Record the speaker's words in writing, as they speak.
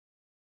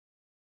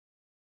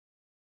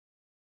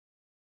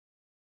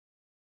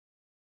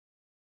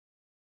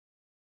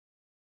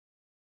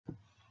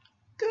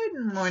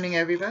Good morning,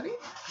 everybody.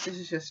 This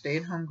is your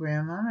stay-at-home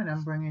grandma, and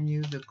I'm bringing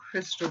you the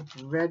crystal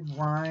red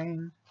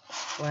wine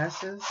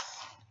glasses.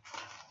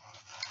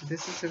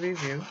 This is a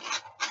review.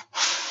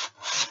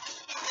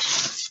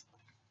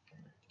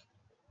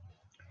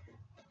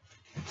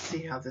 Let's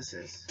see how this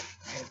is.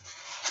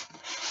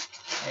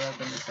 I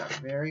open this up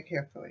very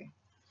carefully.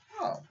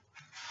 Oh,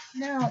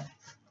 now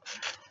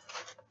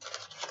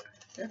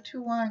there are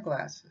 2 wine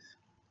glasses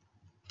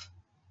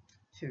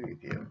to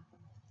review.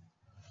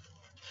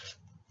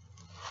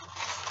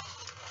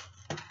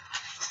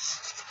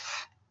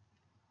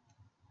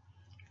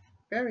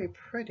 Very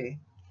pretty.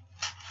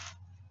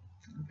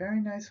 Very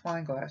nice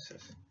wine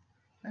glasses.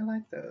 I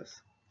like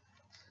those.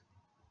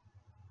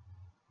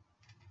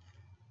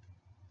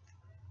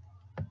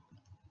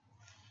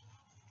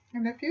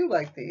 And if you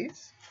like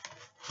these,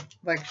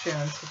 like, share,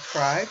 and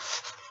subscribe.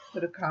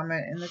 Put a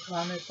comment in the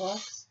comment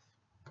box.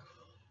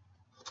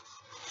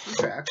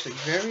 These are actually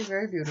very,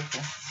 very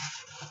beautiful.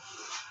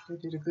 They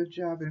did a good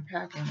job in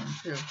packing them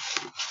too.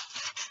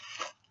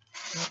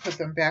 I'll put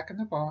them back in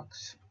the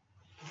box.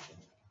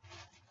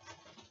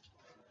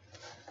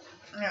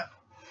 Yeah.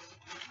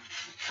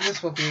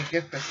 This will be a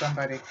gift for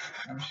somebody,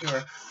 I'm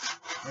sure.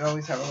 We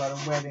always have a lot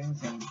of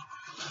weddings and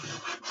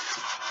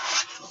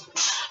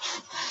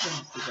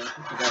things to go.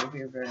 So that would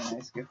be a very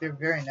nice gift. They're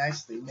very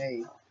nicely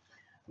made.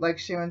 Like,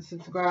 share, and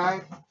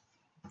subscribe.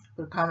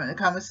 Put a comment in the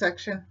comment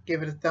section.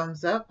 Give it a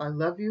thumbs up. I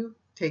love you.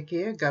 Take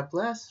care. God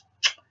bless.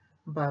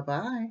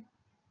 Bye-bye.